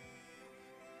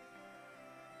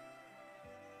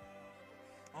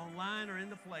 Online or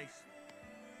in the place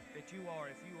that you are,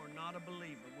 if you are not a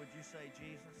believer, would you say,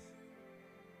 Jesus,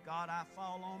 God, I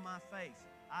fall on my face.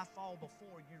 I fall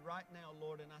before you right now,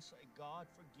 Lord, and I say, God,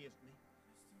 forgive me.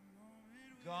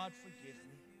 God, forgive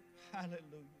me.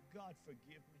 Hallelujah. God,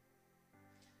 forgive me.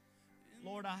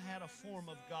 Lord, I had a form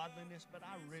of godliness, but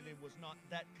I really was not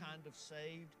that kind of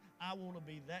saved. I want to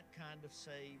be that kind of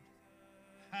saved.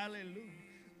 Hallelujah.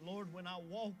 Lord, when I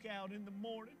walk out in the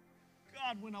morning,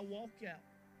 God, when I walk out,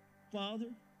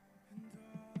 Father,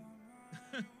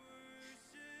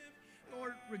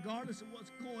 Lord, regardless of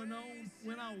what's going on,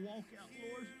 when I walk out,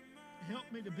 Lord, help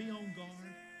me to be on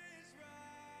guard.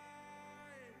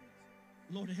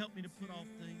 Lord, help me to put off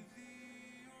things.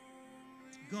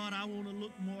 God, I want to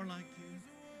look more like you.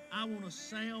 I want to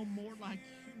sound more like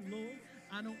you, Lord.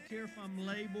 I don't care if I'm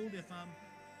labeled, if I'm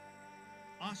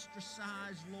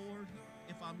ostracized, Lord,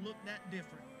 if I'm looked at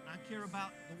different. I care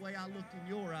about the way I look in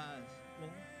your eyes,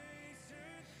 Lord.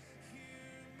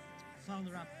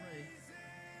 Father, I pray,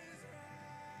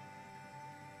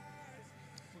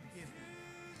 forgive me.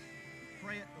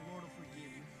 Pray it, the Lord will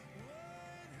forgive you.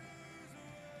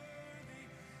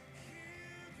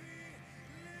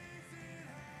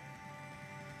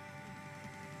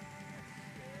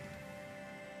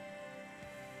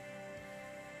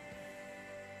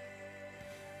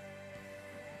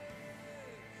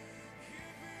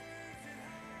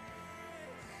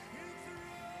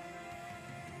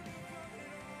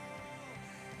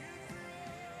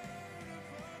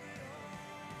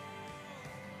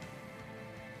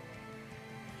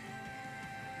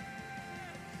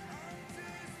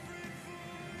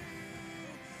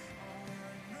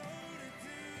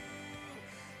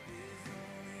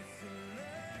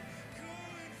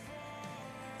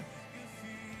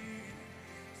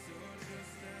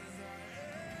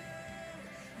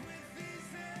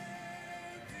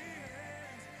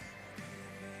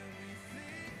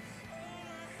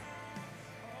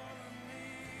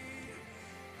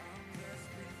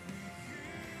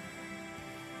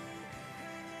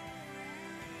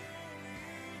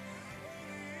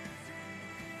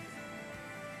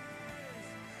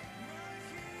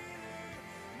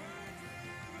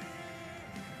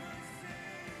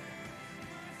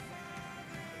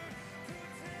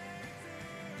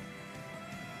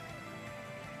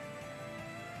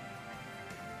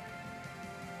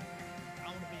 I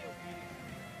want to be obedient.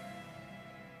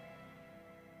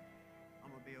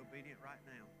 I'm going to be obedient right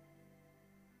now.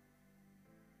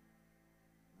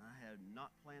 I had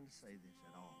not planned to say this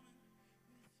at all.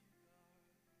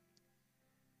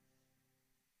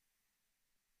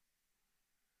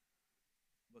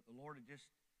 But the Lord had just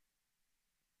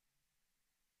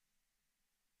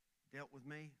dealt with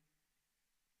me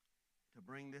to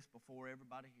bring this before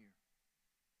everybody here.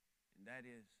 And that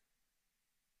is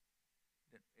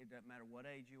that it doesn't matter what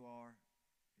age you are,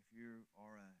 if you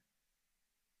are a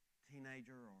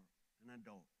teenager or an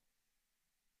adult,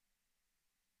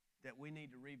 that we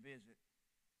need to revisit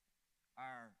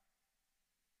our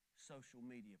social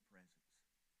media presence.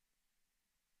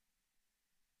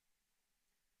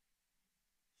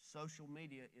 Social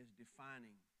media is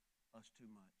defining us too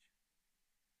much.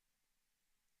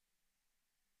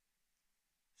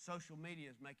 Social media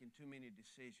is making too many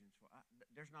decisions.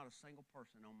 There's not a single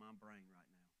person on my brain right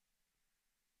now.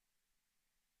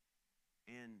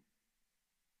 And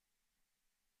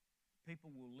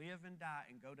people will live and die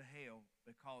and go to hell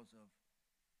because of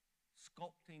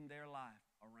sculpting their life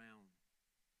around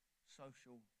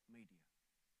social media.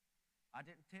 I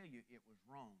didn't tell you it was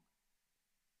wrong,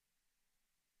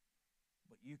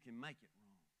 but you can make it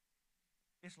wrong.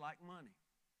 It's like money.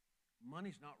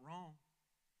 Money's not wrong,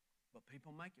 but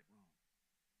people make it wrong.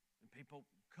 And people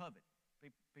covet.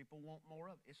 People want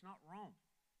more of it. It's not wrong.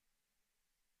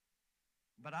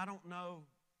 But I don't know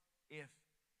if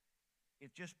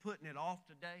just putting it off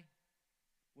today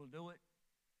will do it.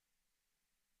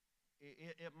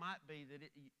 It might be that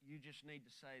you just need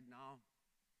to say, no,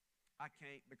 I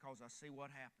can't, because I see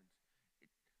what happens.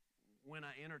 When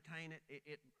I entertain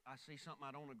it, I see something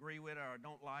I don't agree with or I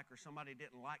don't like, or somebody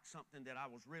didn't like something that I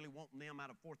was really wanting them out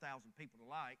of 4,000 people to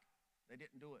like. They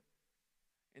didn't do it.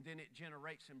 And then it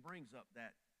generates and brings up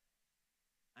that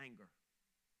anger.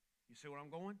 You see where I'm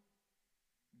going?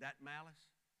 That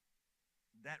malice,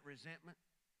 that resentment.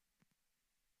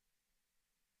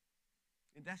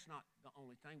 And that's not the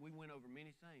only thing. We went over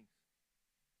many things.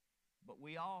 But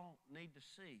we all need to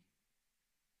see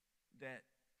that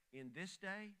in this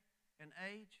day and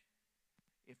age,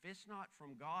 if it's not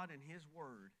from God and His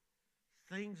Word,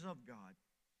 things of God,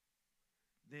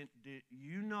 then do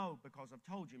you know, because I've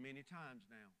told you many times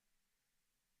now,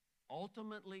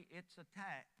 ultimately it's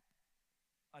attached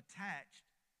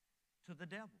to the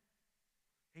devil.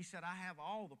 He said, I have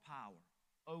all the power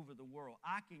over the world.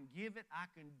 I can give it, I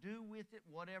can do with it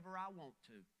whatever I want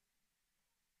to.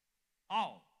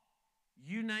 All.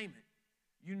 You name it.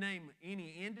 You name any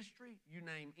industry, you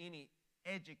name any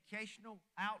educational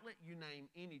outlet, you name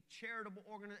any charitable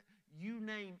organization, you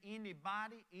name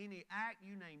anybody, any act,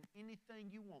 you name anything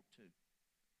you want to.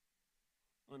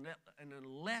 And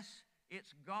unless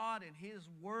it's God and His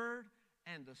Word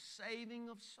and the saving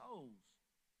of souls,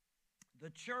 the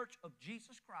church of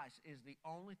Jesus Christ is the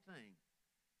only thing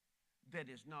that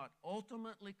is not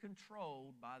ultimately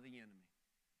controlled by the enemy.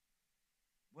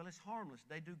 Well, it's harmless.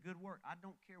 They do good work. I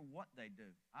don't care what they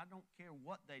do. I don't care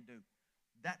what they do.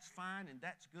 That's fine and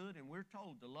that's good, and we're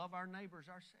told to love our neighbors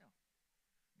ourselves.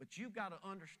 But you've got to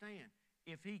understand,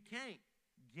 if he can't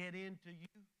get into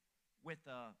you with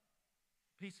a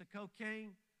piece of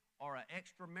cocaine or an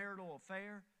extramarital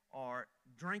affair or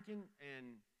drinking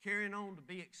and carrying on to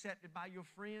be accepted by your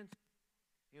friends,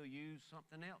 He'll use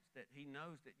something else that he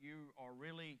knows that you are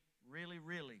really, really,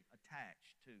 really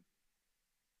attached to.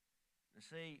 Now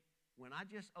see, when I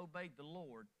just obeyed the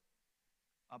Lord,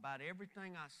 about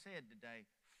everything I said today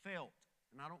felt,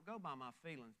 and I don't go by my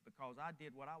feelings because I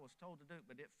did what I was told to do,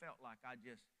 but it felt like I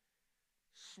just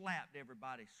slapped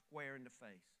everybody square in the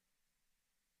face.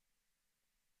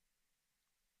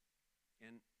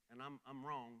 And I'm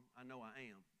wrong. I know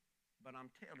I am. But I'm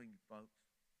telling you, folks,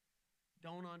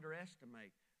 don't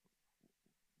underestimate.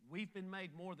 We've been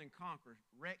made more than conquerors.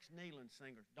 Rex Nealon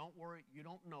singers, don't worry, you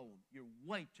don't know them. You're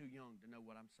way too young to know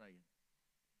what I'm saying.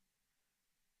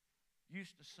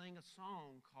 Used to sing a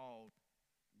song called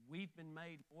We've Been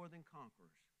Made More Than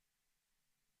Conquerors.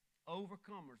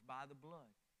 Overcomers by the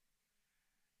blood.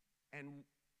 And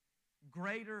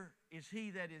greater is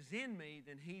he that is in me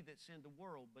than he that's in the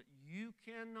world. But you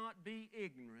cannot be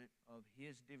ignorant of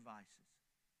his devices.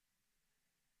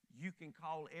 You can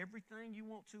call everything you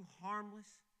want to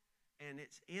harmless, and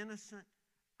it's innocent.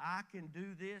 I can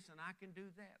do this and I can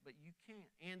do that, but you can't.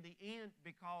 In the end,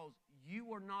 because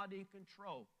you are not in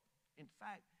control. In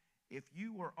fact, if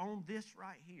you were on this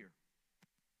right here,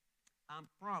 I'm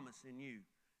promising you,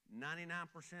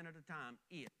 99% of the time,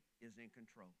 it is in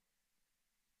control.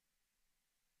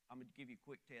 I'm going to give you a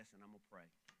quick test, and I'm going to pray.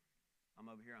 I'm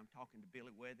over here. I'm talking to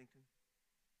Billy Wethington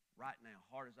right now,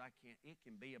 hard as I can. It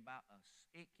can be about us.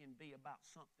 It can be about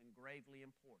something gravely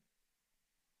important.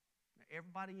 Now,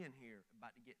 everybody in here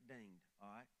about to get dinged,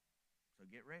 all right? So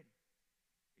get ready.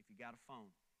 If you got a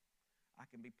phone,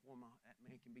 that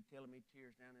man can be telling me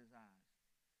tears down his eyes,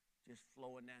 just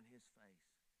flowing down his face.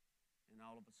 And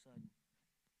all of a sudden,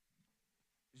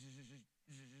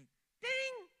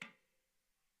 ding!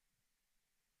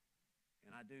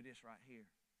 And I do this right here.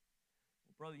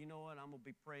 Well, brother, you know what? I'm going to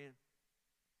be praying.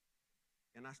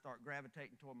 And I start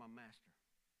gravitating toward my master.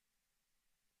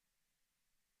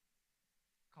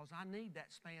 Because I need that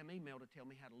spam email to tell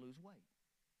me how to lose weight.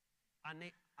 I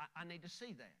need to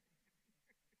see that.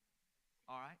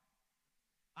 All right?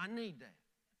 I need that.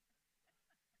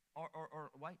 Or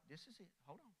wait, this is it.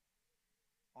 Hold on.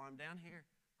 Or I'm down here.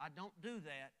 I don't do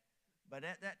that. But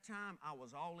at that time, I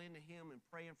was all into him and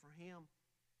praying for him.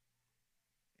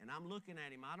 And I'm looking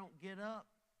at him. I don't get up,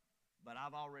 but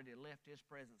I've already left his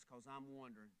presence because I'm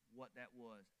wondering what that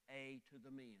was. A to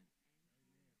the men.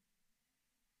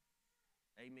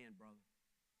 Amen, brother.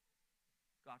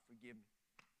 God forgive me.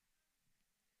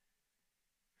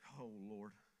 Oh,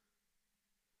 Lord.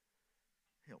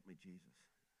 Help me, Jesus.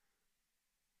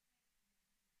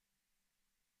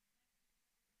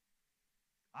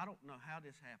 I don't know how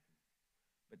this happened,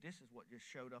 but this is what just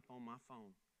showed up on my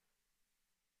phone.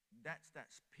 That's that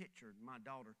picture my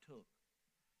daughter took,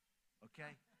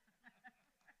 okay?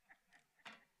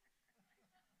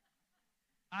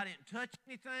 I didn't touch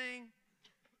anything.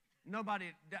 Nobody,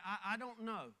 I don't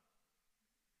know.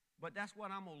 But that's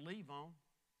what I'm going to leave on.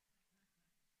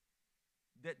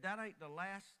 That ain't the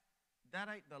last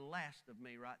of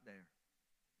me right there.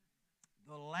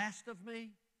 The last of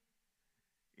me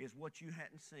is what you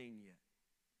hadn't seen yet.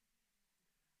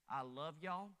 I love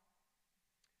y'all.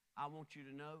 I want you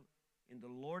to know, and the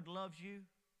Lord loves you.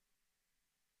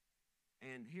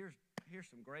 And here's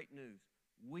some great news.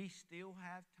 We still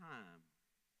have time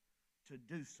to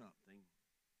do something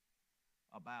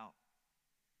about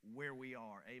where we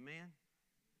are. Amen?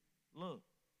 Look,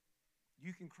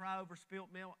 you can cry over spilt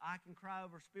milk. I can cry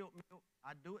over spilt milk.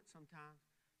 I do it sometimes.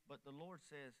 But the Lord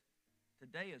says,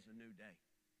 today is a new day.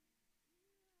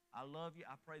 I love you.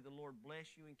 I pray the Lord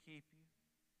bless you and keep you.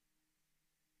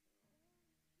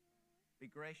 Be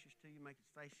gracious to you, make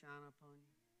his face shine upon you.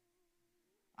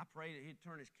 I pray that he'd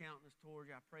turn his countenance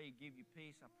towards you. I pray he'd give you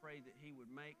peace. I pray that he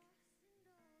would make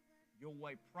your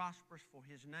way prosperous for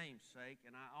his name's sake.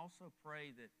 And I also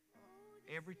pray that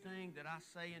everything that I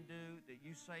say and do, that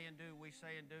you say and do, we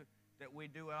say and do, that we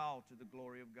do it all to the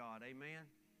glory of God. Amen?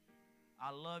 I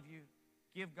love you.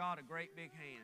 Give God a great big hand.